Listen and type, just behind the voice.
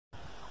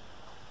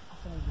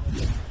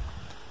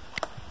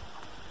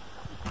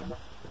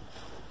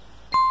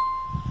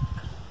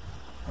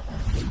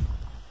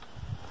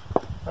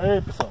Aí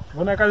pessoal,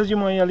 vou na casa de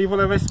manhã ali, vou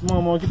levar esse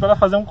mamão aqui pra ela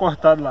fazer um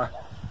cortado lá.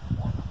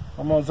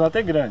 O mamãozão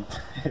até grande.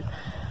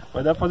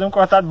 Vai dar pra fazer um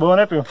cortado bom,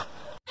 né, Pio?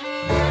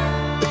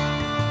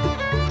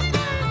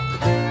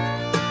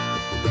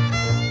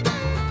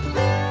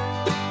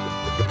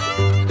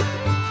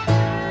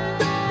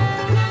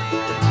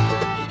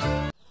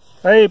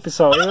 Aí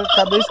pessoal, eu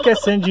acabei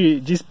esquecendo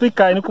de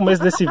explicar aí no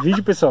começo desse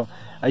vídeo, pessoal.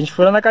 A gente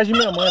foi lá na casa de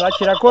minha mãe lá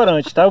tirar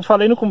corante, tá? Eu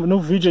falei no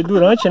vídeo aí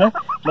durante, né?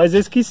 Mas eu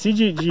esqueci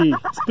de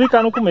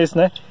explicar no começo,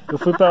 né? Eu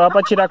fui pra lá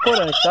pra tirar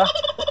corante, tá?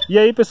 E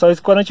aí pessoal,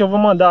 esse corante eu vou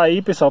mandar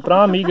aí, pessoal, pra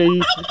uma amiga aí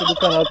do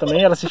canal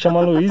também. Ela se chama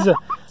Luísa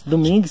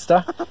Domingues,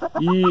 tá?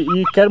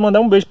 E quero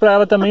mandar um beijo pra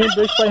ela também, um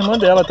beijo pra irmã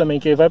dela também,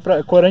 que vai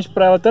pra corante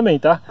pra ela também,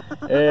 tá?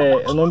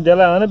 O nome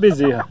dela é Ana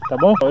Bezerra, tá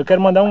bom? Eu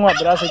quero mandar um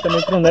abraço aí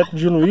também pro neto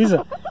de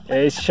Luísa,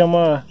 se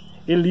chama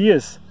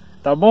Elias,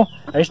 tá bom?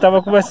 A gente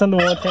tava conversando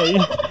ontem aí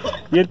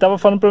e ele tava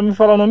falando pra mim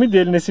falar o nome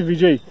dele nesse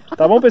vídeo aí,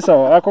 tá bom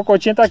pessoal? A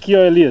cocotinha tá aqui, ó,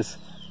 Elias.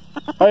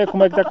 Olha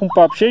como é que tá com o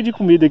papo, cheio de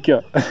comida aqui,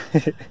 ó.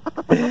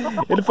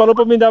 Ele falou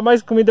pra mim dar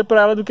mais comida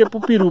pra ela do que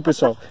pro peru,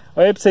 pessoal.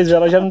 Olha aí pra vocês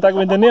verem, ela já não tá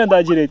aguentando nem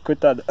andar direito,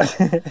 coitada.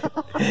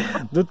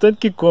 Do tanto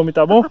que come,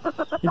 tá bom?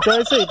 Então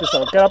é isso aí,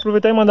 pessoal. Quero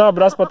aproveitar e mandar um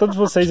abraço pra todos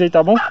vocês aí,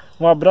 tá bom?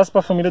 Um abraço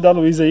pra família da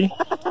Luísa aí.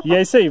 E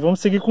é isso aí, vamos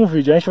seguir com o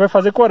vídeo. A gente vai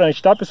fazer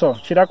corante, tá, pessoal?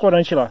 Tirar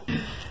corante lá.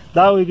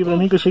 Dá oi aqui pra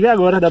mim que eu cheguei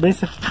agora, dá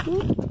benção.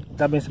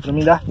 Dá benção pra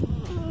mim, dá.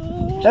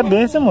 É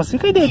benção, moço.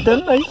 Fica aí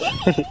deitando aí.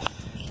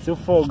 Seu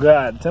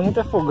folgado, você é muito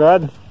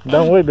afogado.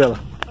 Dá um oi, Bela.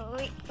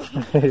 Oi.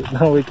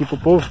 Dá um oi aqui pro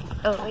povo.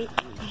 Oi.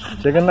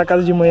 Chegando na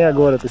casa de manhã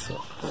agora, pessoal.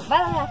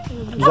 Vai lá,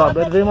 filho.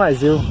 Isabel veio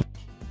mais eu.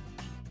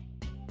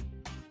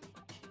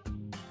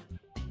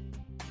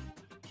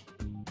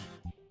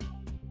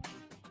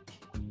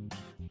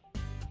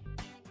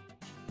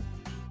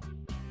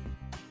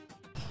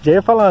 Já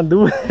ia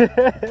falando.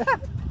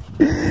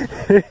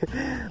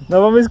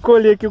 Nós vamos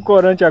escolher aqui o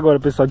corante agora,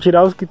 pessoal.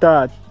 Tirar os que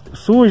tá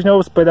sujos, né?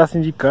 Os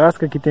pedacinhos de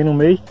casca que tem no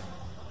meio.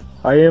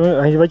 Aí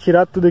a gente vai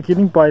tirar tudo aqui e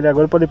limpar ele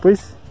agora para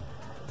depois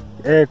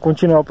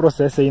continuar o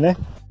processo aí, né?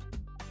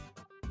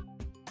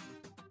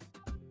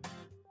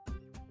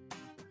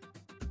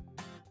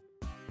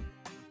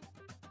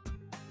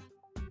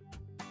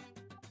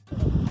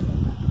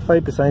 Aí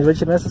pessoal, a gente vai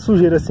tirar essa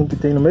sujeira assim que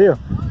tem no meio, ó.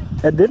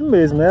 É dele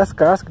mesmo, né? As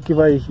cascas que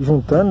vai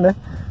juntando, né?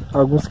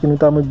 Alguns que não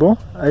tá muito bom.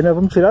 Aí nós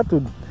vamos tirar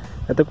tudo.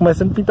 Já tá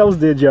começando a pintar os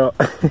dedos já, ó.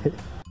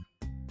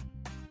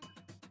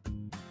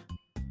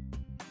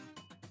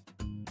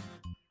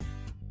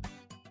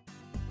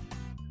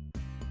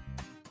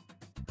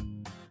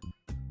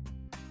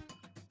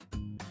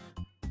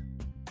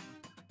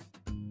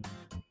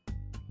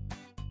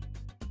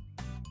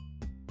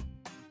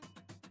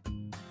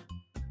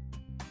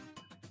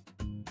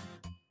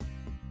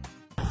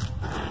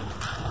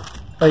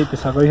 Aí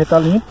pessoal, agora já tá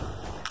limpo.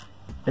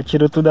 Já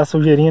tirou tudo a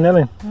sujeirinha, né,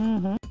 Lene?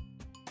 Uhum.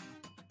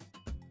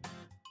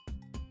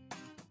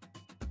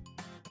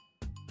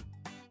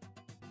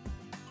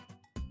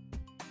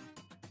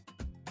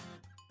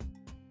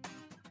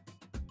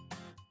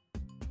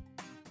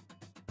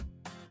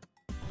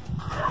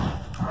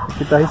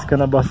 Aqui tá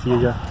riscando a bacia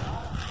já.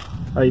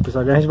 Aí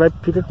pessoal, agora a gente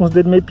fica com os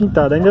dedos meio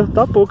pintados. Ainda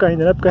tá pouco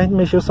ainda, né? Porque a gente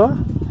mexeu só.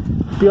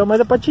 O pior mais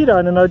é pra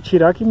tirar, né? Na hora de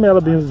tirar que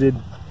mela bem os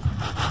dedos.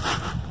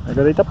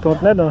 Agora aí tá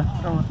pronto, né, dona?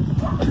 Pronto,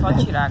 é só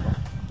tirar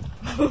agora.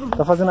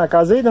 Tá fazendo a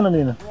casa aí, dona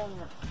Nina?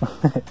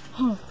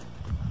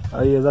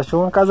 Aí, eles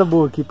achou uma casa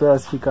boa aqui pra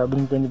elas ficar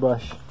brincando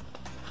debaixo.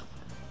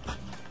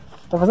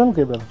 Tá fazendo o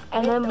que, Bela?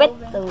 É no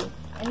Betão.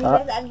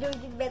 Aniversário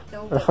de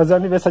Betão. Vai fazer o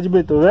aniversário de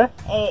Beethoven, é?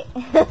 É.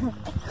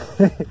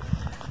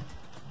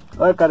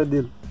 Olha a cara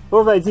dele.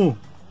 Ô, véizinho.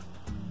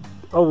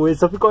 Ó, ele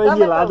só ficou aí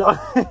de lado, ó.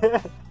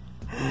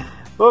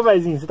 Ô,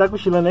 véizinho, você tá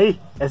cochilando aí?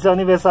 É seu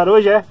aniversário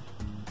hoje, é?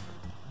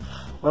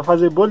 Vai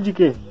fazer bolo de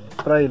quê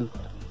pra ele?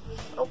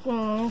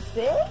 Não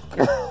sei.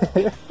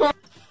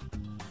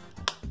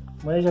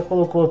 Mas já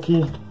colocou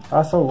aqui,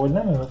 assa o óleo,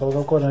 né, meu? Vai colocar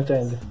o corante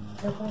ainda.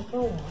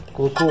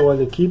 Colocou o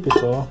óleo aqui,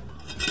 pessoal.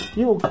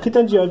 E o que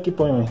tanto de óleo que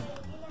põe, mãe?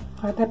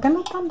 Vai depender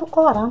do tanto do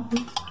corante,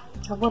 né?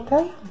 Eu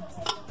botei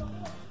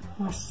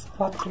umas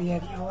 4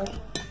 colheres de óleo.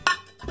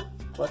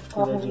 4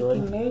 colheres de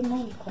óleo. 1,5 litro,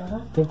 né, de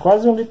corante. Tem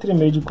quase 1,5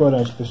 litro de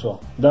corante, pessoal.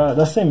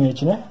 Da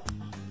semente, né?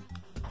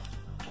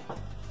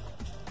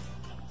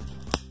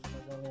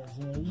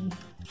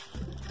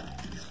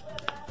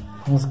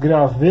 Uns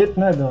gravetos,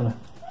 né, dona?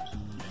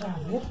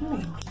 Graveto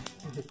mesmo.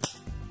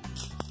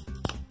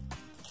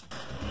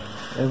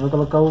 Aí vou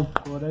colocar o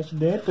corante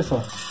dentro,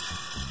 pessoal.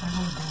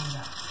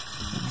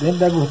 Dentro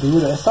da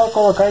gordura. É só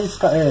colocar e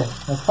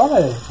mas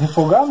fala,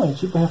 refogar, mãe?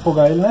 Tipo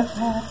refogar ele, né?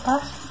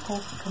 Passa um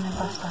pouco, que nem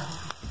passar.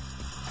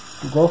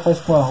 Igual faz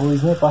com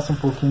arroz, né? Passa um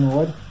pouquinho no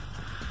óleo.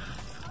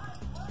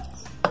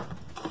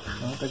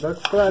 Pronto, agora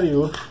que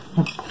clareou.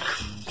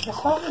 É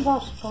só ligar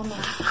os pão, né?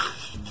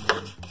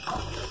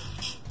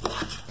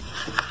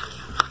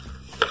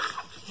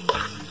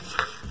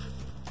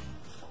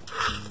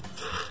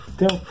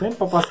 Tem um tempo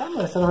pra passar,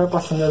 mas você não vai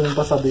passando ela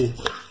pra saber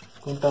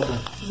quando tá bom.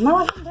 Não,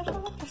 a gente deixa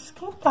ela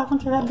esquentar quando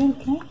estiver bem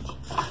quente.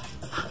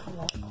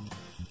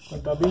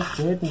 Quando tá bem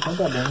quente, então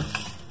tá bom.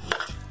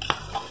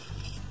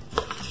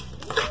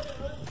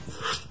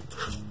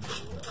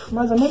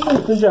 Mais ou menos um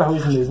pouco de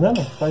arroz mesmo, né,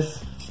 mano?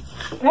 Faz...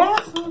 É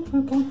assim,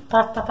 então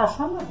tá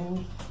passando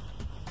arroz.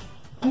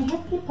 Tem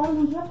gente que põe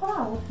de um dia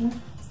para outro, né?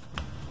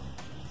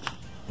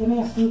 Tem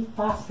nem assim,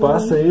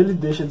 passa ele,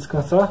 deixa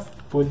descansar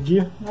por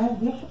dia. É,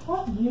 deixa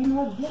por dia, e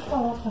no outro dia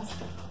coloca.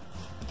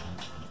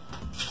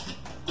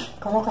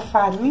 Coloca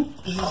farinha.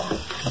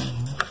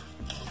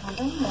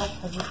 Agora não gosto de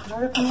fazer,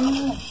 agora eu também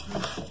não gosto.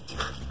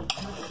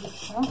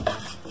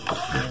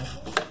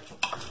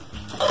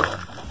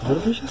 Agora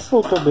o bicho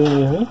solta bem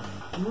mesmo, hein?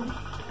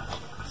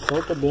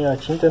 Solta bem a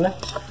tinta, né?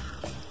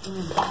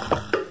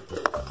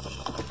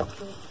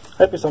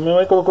 Aí, pessoal, minha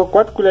mãe colocou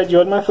 4 colheres de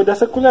óleo, mas foi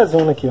dessa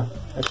colherzona aqui, ó.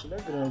 É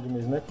colher grande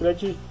mesmo, não é colher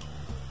de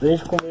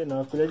gente comer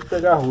não, é colher de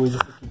pegar arroz isso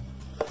aqui.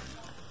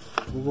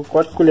 Colocou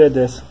 4 colheres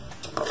dessa.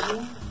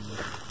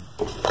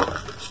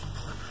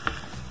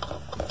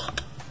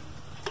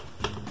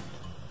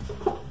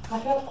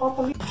 Aquela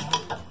copa ali.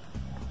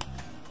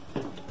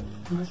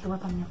 Deixa eu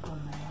botar minha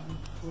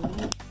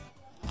panela.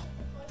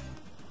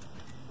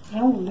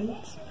 É um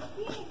leite.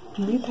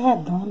 Leite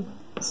redondo.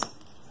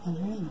 Tá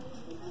vendo?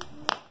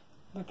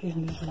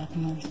 Daquele leite lá que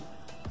nós.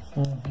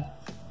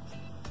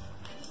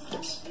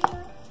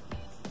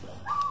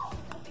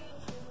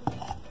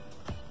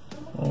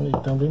 Um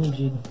leitão bem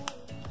medido.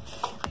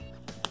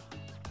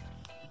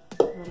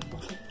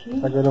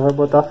 Agora vai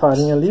botar a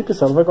farinha ali,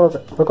 pessoal. Vai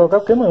colocar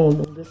o que, mãe? Um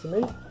desse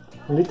meio?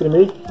 1,5 litro?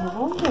 Eu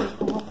vou ver,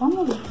 vou botar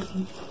no leite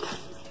assim.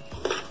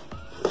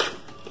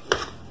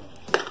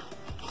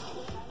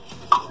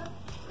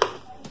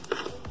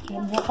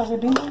 Eu vou fazer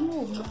bem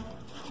vermelho.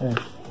 É.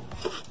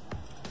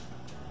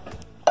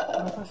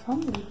 Vou passar um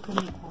leite por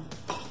enquanto.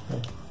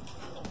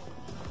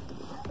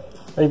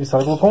 Aí,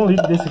 pessoal, colocou um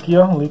litro desse aqui,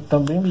 ó. Um litro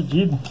também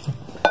medido.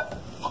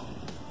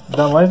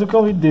 Dá mais do que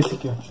um litro desse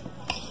aqui, ó.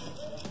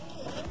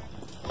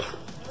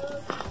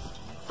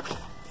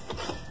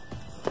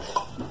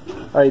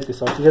 Aí,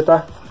 pessoal, aqui já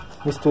tá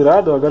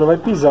misturado, ó, agora vai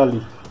pisar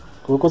ali.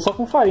 Colocou só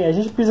com farinha. A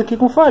gente pisa aqui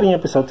com farinha,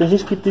 pessoal. Tem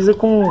gente que pisa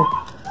com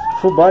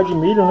fubá de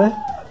milho, né?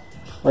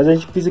 Mas a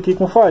gente pisa aqui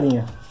com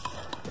farinha.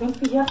 Tem que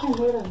pedir a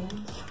peneira, né?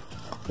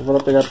 Eu vou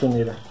lá pegar a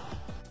peneira.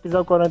 Pisar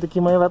o corante aqui,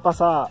 amanhã vai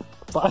passar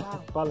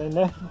palendo,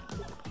 né?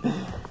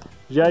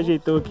 Já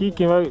ajeitou aqui,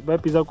 quem vai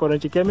pisar o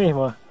corante aqui é minha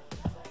irmã.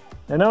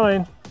 Não é,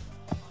 hein?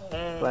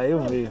 Vai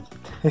eu mesmo.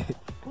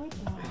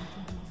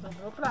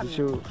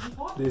 Deixa eu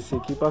descer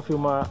aqui pra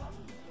filmar.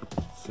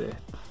 Certo.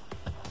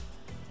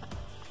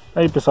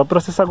 Aí, pessoal, o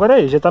processo agora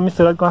é esse. Já tá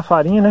misturado com a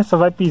farinha, né? Só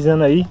vai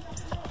pisando aí.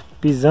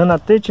 Pisando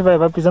até tiver,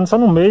 vai pisando só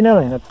no meio, né,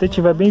 Lena? Até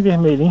tiver bem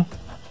vermelhinho.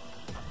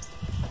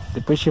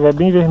 Depois tiver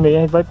bem vermelho,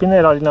 a gente vai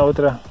peneirar ali na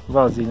outra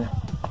vasilha.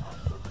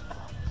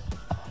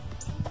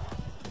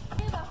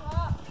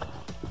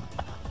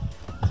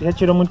 Você já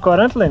tirou muito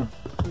corante, Lena?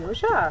 Eu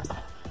já.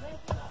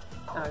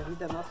 A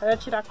vida nossa era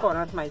tirar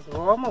corante, mas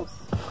vó, moço.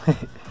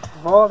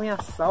 Vó, minha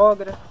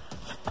sogra.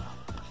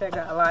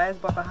 Chega lá,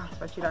 eles botavam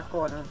pra tirar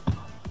corante.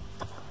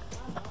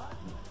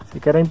 Você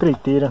que era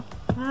empreiteira.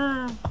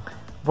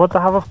 Vó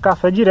tarrava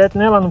café direto,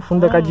 né? Lá no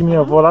fundo da casa de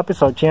minha avó, lá,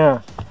 pessoal.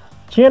 Tinha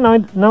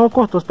não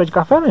cortou os pés de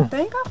café, Lena?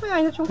 Tem café,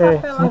 ainda tinha um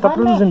café lá. Não tá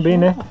produzindo bem,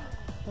 né?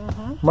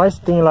 Mas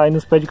tem lá aí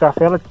nos pés de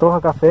café, ela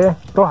torra café,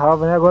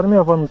 torrava, né? Agora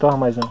minha avó não torra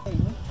mais, não.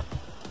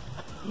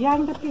 E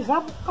ainda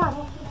pisava o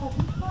caroço.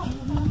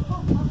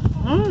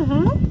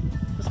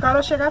 Os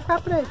caras chegavam a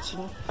ficar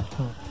pretinho.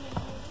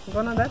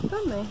 Dona Débora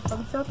também. Só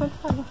não sei o tanto de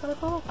farinha que ela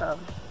colocava.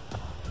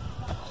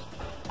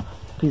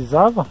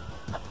 Pisava?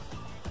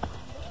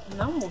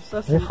 Não, moço,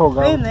 assim,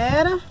 Refogava.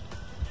 peneira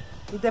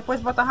e depois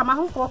botava mais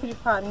um pouco de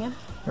farinha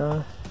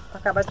pra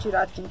acabar de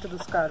tirar a tinta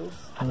dos caroços.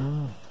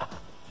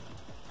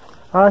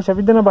 Ah, já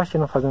vi Dona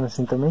Baixina fazendo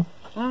assim também.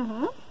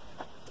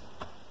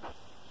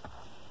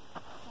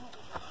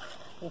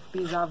 Eu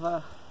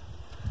pisava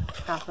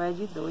café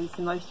de 2,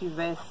 se nós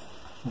tivesse.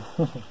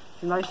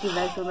 Se nós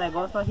tivesse o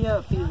negócio, nós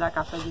ia pisar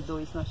café de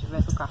 2, se nós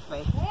tivesse o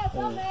café. É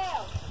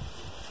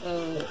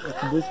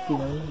com 2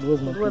 pilões, né?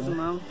 Duas mãos. Duas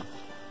mãos.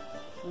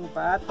 Um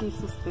bate e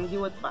suspende e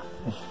o outro bate.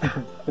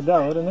 Foi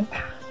da hora, né?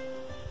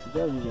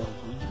 Já vi,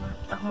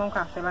 já. Arrumar um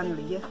café lá no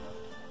Lia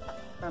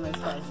pra nós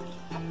fazer.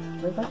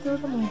 Vai estar aqui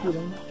outra mão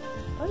tirando.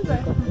 Pois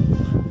é.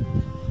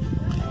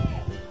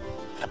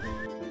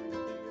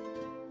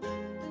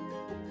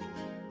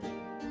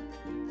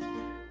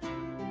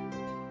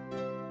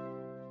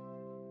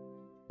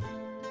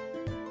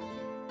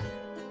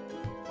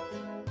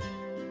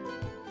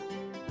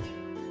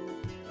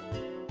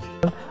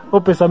 Ô,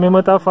 pessoal, minha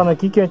irmã tava falando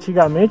aqui que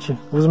antigamente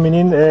os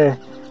meninos,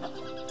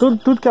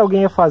 tudo que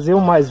alguém ia fazer,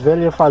 o mais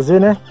velho ia fazer,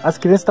 né? As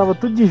crianças estavam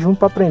tudo de junto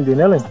pra aprender,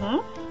 né, Lena?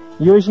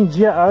 E hoje em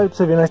dia, olha pra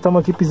você ver, nós estamos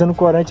aqui pisando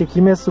corante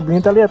aqui, minha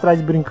sobrinha tá ali atrás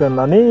brincando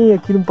lá, nem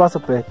aqui não passa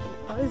perto.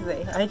 Pois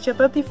é, a gente tinha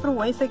tanta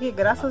influência que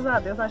graças a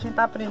Deus a gente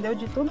aprendeu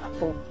de tudo um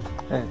pouco.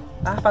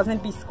 Tava fazendo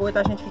biscoito,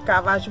 a gente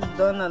ficava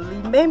ajudando ali,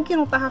 mesmo que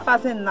não tava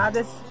fazendo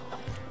nada,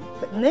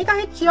 Nem que a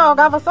gente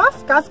jogava só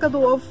as cascas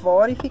do ovo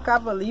fora e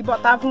ficava ali,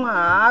 botava uma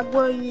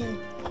água e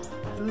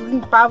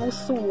limpava o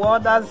suor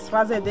das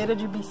fazedeiras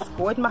de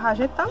biscoito, mas a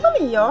gente tava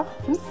ali, ó,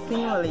 em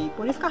cima ali.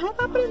 Por isso que a gente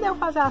aprendeu a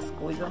fazer as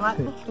coisas. Mas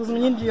os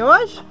meninos de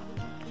hoje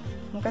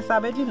não quer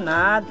saber de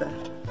nada.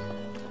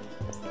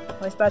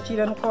 Nós está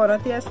tirando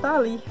corante e ela está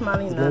ali,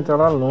 malinando. Tá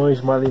lá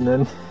longe,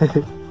 malinando.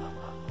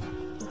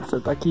 Você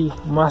tá aqui,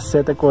 uma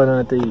seta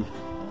corante aí.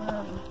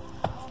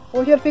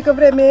 Hoje ele fica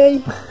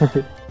vermelho.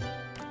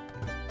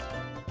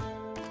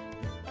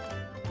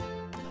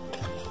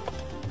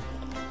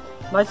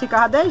 Nós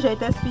ficava de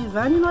jeito, eles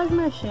pisando e nós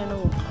mexendo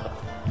o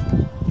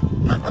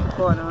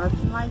corante,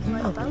 mas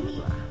nós estamos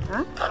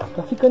lá.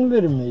 Tá ficando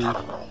vermelho.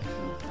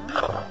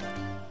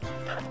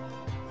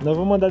 Nós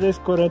vamos mandar desse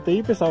corante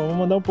aí, pessoal. Vamos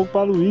mandar um pouco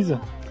pra Luísa.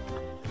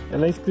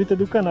 Ela é inscrita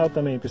do canal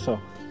também, pessoal.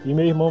 E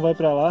meu irmão vai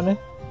pra lá, né?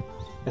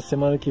 Essa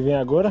semana que vem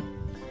agora.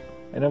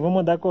 Aí nós vamos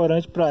mandar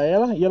corante pra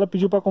ela. E ela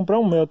pediu pra comprar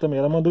um mel também.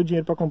 Ela mandou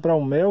dinheiro pra comprar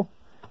um mel.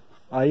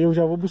 Aí eu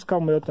já vou buscar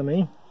o mel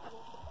também.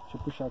 Deixa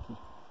eu puxar aqui.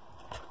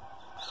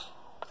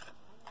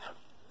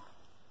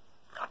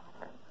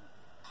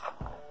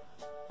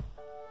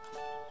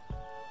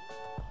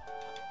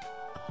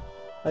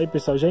 Aí,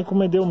 pessoal, já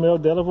encomendei o mel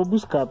dela, eu vou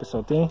buscar,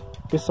 pessoal. Tem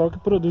pessoal que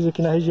produz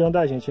aqui na região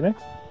da gente, né?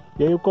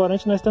 E aí o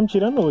corante nós estamos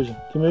tirando hoje.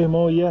 Que meu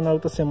irmão ia na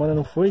outra semana,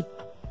 não foi?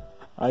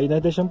 Aí nós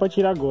deixamos para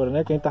tirar agora,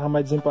 né? Que a gente tava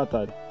mais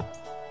desempatado.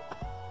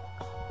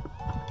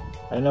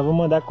 Aí nós vamos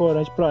mandar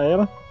corante para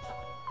ela.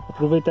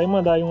 Aproveitar e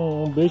mandar aí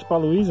um beijo para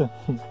Luísa.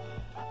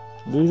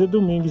 Luísa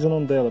Domingues é o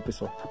nome dela,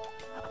 pessoal.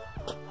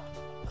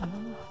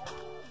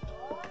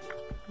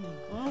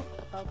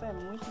 Falta é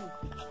muito.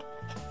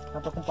 Dá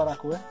para comparar a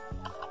cor?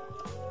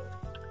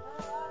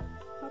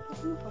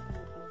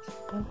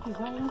 Quem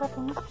quiser ainda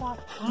tem um saco.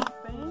 Não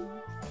tem.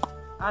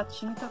 A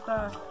tinta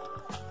tá...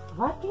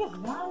 Vai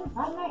pisando,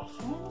 vai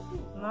mexendo.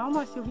 Não,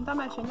 mas Silvinho tá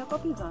mexendo, eu tô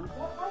pisando.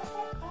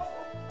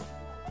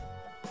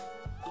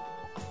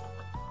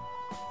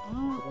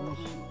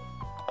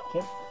 Que?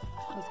 Eu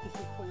esqueci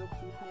que foi eu que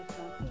fiz nesse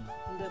canto.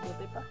 Ainda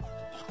botei pra...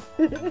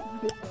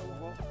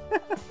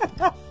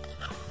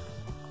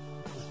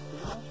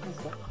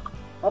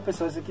 Ó,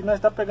 pessoal, esse aqui nós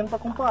tá pegando para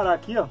comparar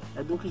aqui, ó.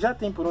 É do que já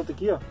tem pronto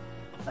aqui, ó.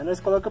 Aí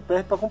nós colocamos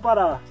perto para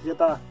comparar. Já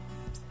tá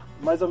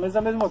mais ou menos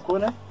a mesma cor,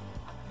 né?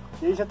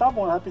 E aí já tá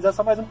bom. Vai pisar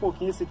só mais um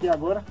pouquinho esse aqui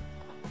agora.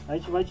 A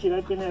gente vai tirar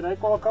e peneirar e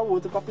colocar o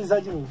outro para pisar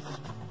de novo.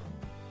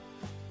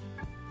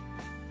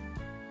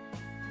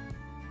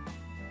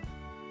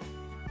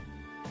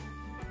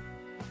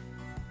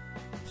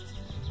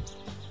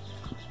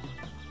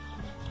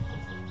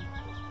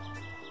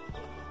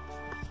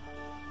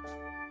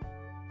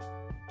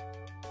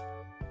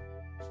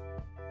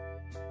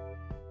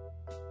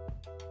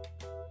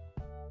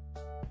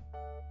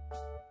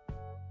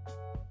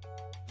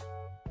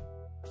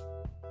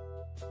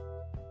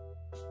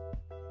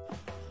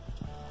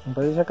 Não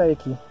pode deixar cair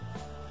aqui.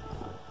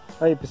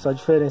 Aí, pessoal, a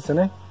diferença,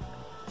 né?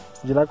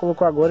 De lá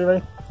colocou agora e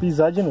vai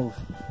pisar de novo.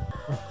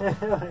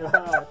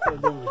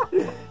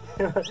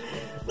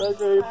 Vai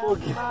cair um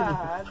pouquinho.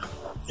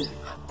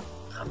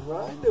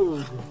 Vai,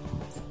 Deus.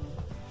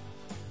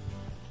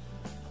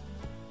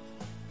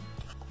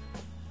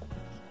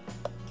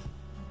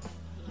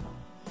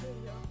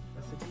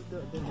 Essa aqui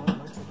demora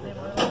mais.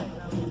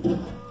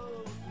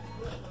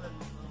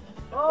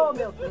 Oh,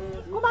 meu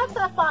Deus. Como é que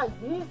você faz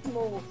isso,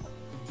 moço?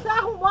 Você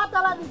arrumou a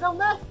televisão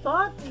nesse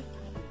tanque?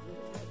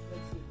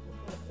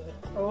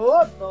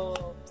 Ô, dó.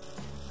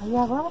 Aí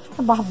agora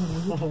fica barulho.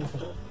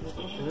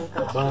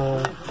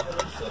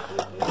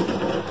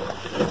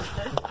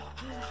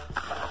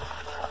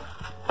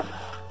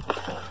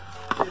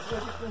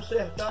 Depois de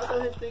consertado, a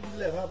gente tem que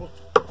levar para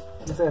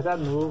Consertar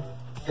novo.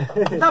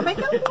 Ainda bem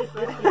que ele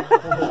conserta.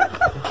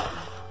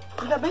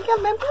 Ainda bem que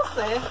ele mesmo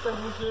conserta.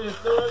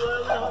 consertou, agora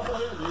levar para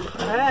vender.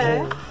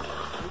 É.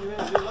 E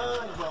vender lá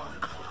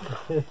embaixo.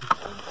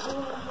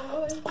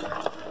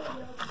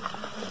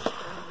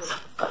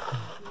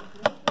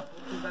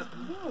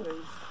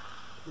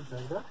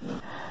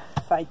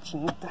 Sai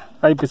tinta.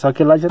 Aí, pessoal,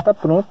 aquele lá já tá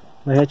pronto.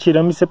 Nós já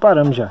tiramos e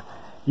separamos já.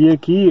 E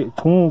aqui,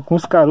 com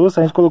os caroços,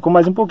 a gente colocou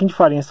mais um pouquinho de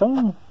farinha. Só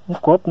um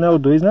copo, né? Ou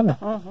dois, né?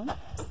 Uhum.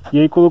 E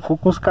aí colocou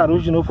com os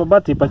caroços de novo pra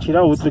bater, pra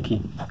tirar outro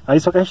aqui. Aí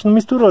só que a gente não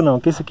misturou não,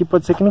 porque esse aqui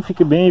pode ser que não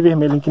fique bem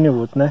vermelho que nem o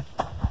outro, né?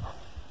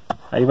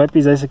 Aí vai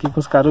pisar esse aqui com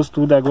os caroços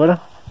tudo agora.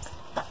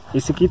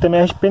 Esse aqui também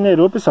a gente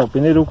peneirou, pessoal.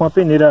 Peneirou com a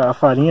peneira a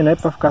farinha, né?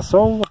 Pra ficar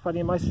só a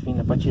farinha mais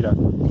fina pra tirar.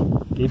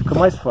 Que aí fica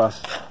mais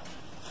fácil.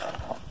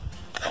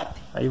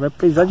 Aí vai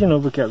pisar de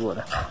novo aqui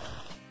agora.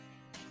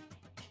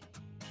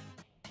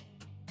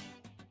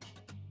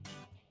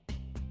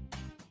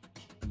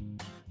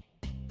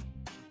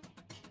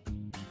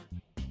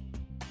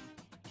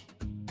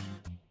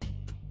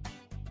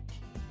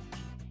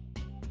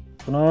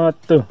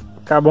 Pronto,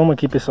 acabamos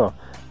aqui, pessoal.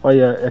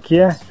 Olha, aqui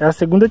é a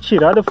segunda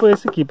tirada, foi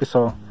esse aqui,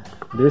 pessoal.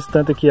 Desse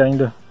tanto aqui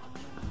ainda.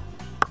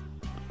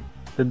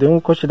 Deu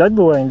uma quantidade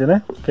boa ainda,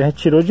 né? Que a gente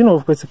tirou de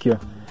novo com esse aqui, ó.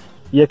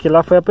 E aqui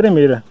lá foi a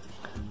primeira.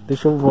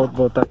 Deixa eu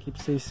voltar aqui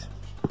pra vocês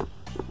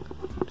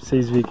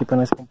verem aqui pra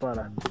nós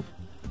comparar.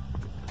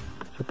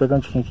 Vou pegar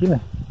um tiquinho aqui,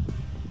 né?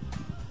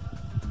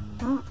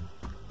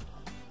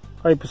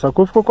 Aí, pessoal, a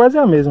cor ficou quase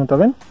a mesma, tá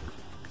vendo?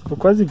 Ficou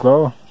quase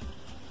igual, ó.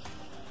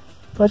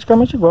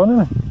 Praticamente igual,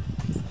 né?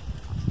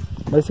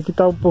 Mas esse aqui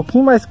tá um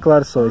pouquinho mais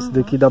claro só, esse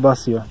daqui da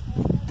bacia, ó.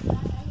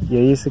 E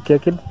aí esse aqui é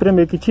aquele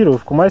primeiro que tirou,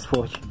 ficou mais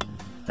forte.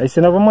 Aí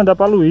senão eu vou mandar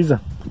pra Luísa.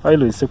 Olha,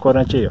 Luísa, seu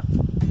corante aí, ó.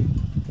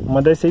 Vou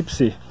mandar esse aí pra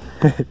você.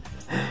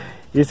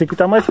 Esse aqui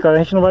tá mais claro, a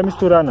gente não vai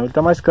misturar não. Ele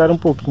tá mais claro um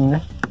pouquinho,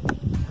 né?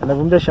 Aí nós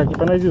vamos deixar aqui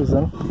pra nós ir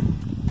usando.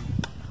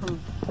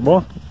 Tá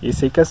bom?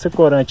 Esse aí que é seu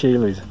corante aí,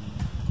 Luísa.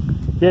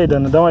 E aí,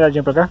 Dana, dá uma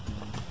olhadinha pra cá.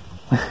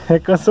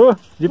 Cansou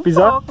de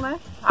pisar? Um pouco, né?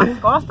 As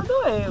costas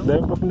doeu.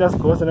 Deve um pouquinho das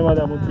costas, né?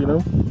 Malhar muito pilão.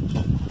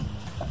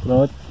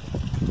 Pronto.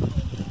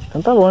 Então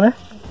tá bom, né?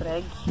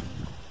 Entregue.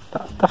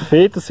 Tá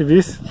feito o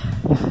serviço.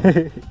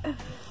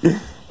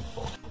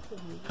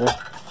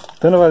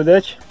 Dona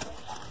Validete?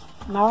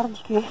 Na hora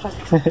de quê?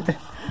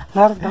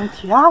 Na hora de dar um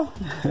tchau?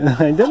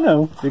 Ainda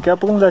não. Daqui a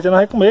pouco não dá, já nós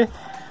vamos comer.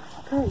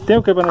 Tem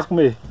o que pra nós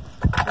comer?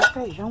 É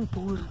feijão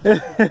puro.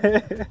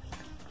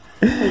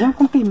 Feijão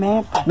com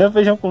pimenta. Não é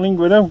feijão com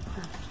língua, não?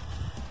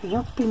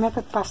 Feijão com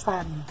pimenta de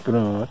passarinho.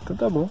 Pronto, então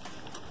tá bom.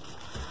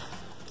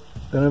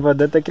 Dona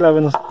Validete tá aqui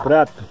lavando os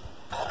pratos.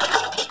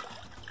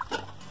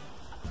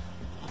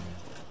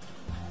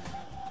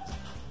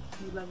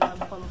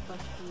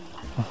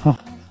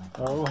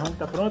 Ó, o rango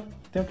tá pronto?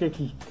 Tem o que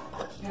aqui?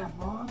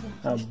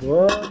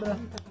 Abóbora.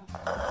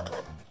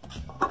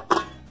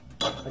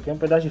 Aqui é um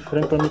pedaço de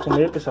frango pra mim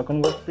comer, pessoal, que eu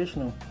não gosto de peixe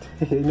não.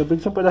 Ainda bem que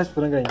tinha um pedaço de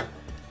frango ainda.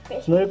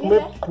 Senão eu ia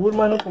comer puro,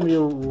 mas não comia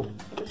o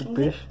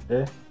peixe.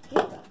 É.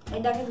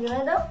 Ainda que não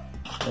é não?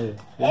 É,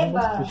 eu não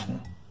gosto de peixe não.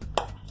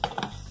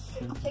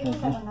 Chega um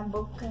cara na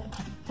boca.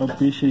 Olha o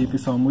peixe aí,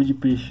 pessoal, amor de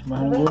peixe, mas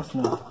não gosto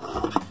não.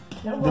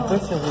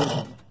 Depois você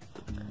vê.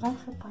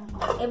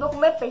 Eu vou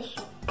comer peixe.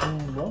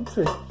 Bom pra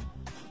você.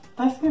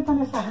 Tá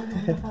esquentando essa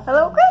rede.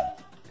 Falou o quê?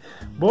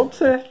 Bom pra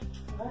você.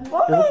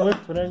 Eu vou comer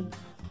frango.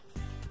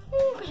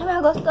 Peixe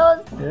mais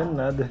gostoso. É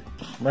nada.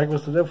 O mais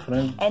gostoso é o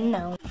frango. É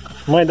não.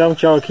 Mãe, dá um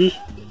tchau aqui.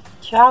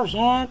 Tchau,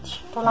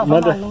 gente. Tô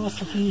lavando a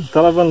louça aqui. Tá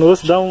lavando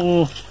louça, dá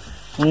um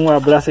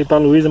abraço aí pra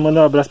Luísa.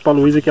 Manda um abraço pra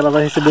Luísa que ela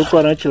vai receber o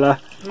corante lá.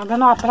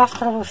 Mandando um abraço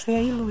pra você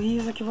aí,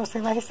 Luísa, que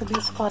você vai receber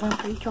esse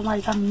corante aí que eu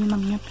mais da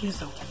minha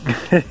pisou.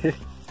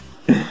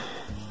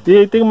 E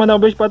aí tem que mandar um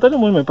beijo pra todo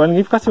mundo, mãe, pra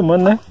ninguém ficar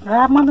filmando, né?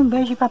 Ah, manda um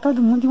beijo pra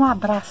todo mundo e um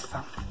abraço.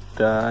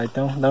 Tá,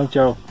 então dá um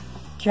tchau.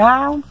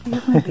 Tchau, fique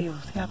com Deus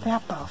e até a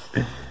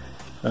próxima.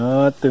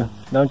 Pronto,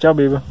 dá um tchau,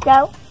 Biba.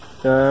 Tchau.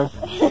 Tchau.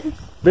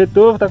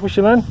 Beethoven, tá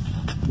cochilando?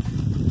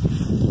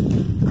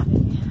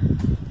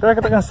 Será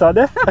que tá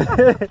cansado, é?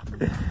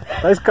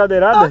 Tá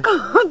escadeirada?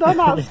 Com dor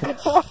nas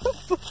costas.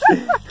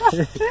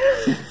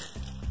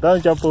 Dá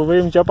um tchau pro povo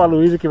aí, um tchau pra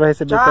Luísa que vai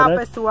receber o Tchau, corante.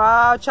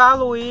 pessoal. Tchau,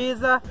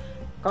 Luísa.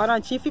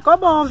 Corantinho ficou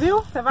bom,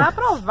 viu? Você vai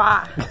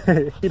aprovar.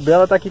 E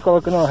Bela tá aqui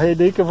colocando uma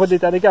rede aí que eu vou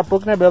deitar daqui a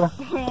pouco, né, Bela?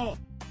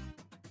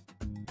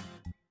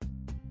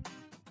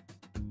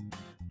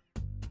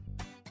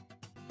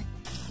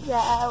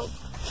 Tchau.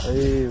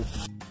 Aí.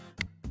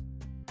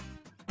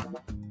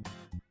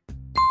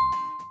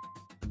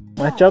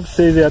 Mas tchau pra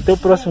vocês aí, até o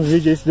próximo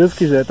vídeo aí, se Deus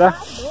quiser, tá?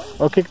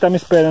 Olha o que tá me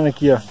esperando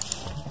aqui, ó.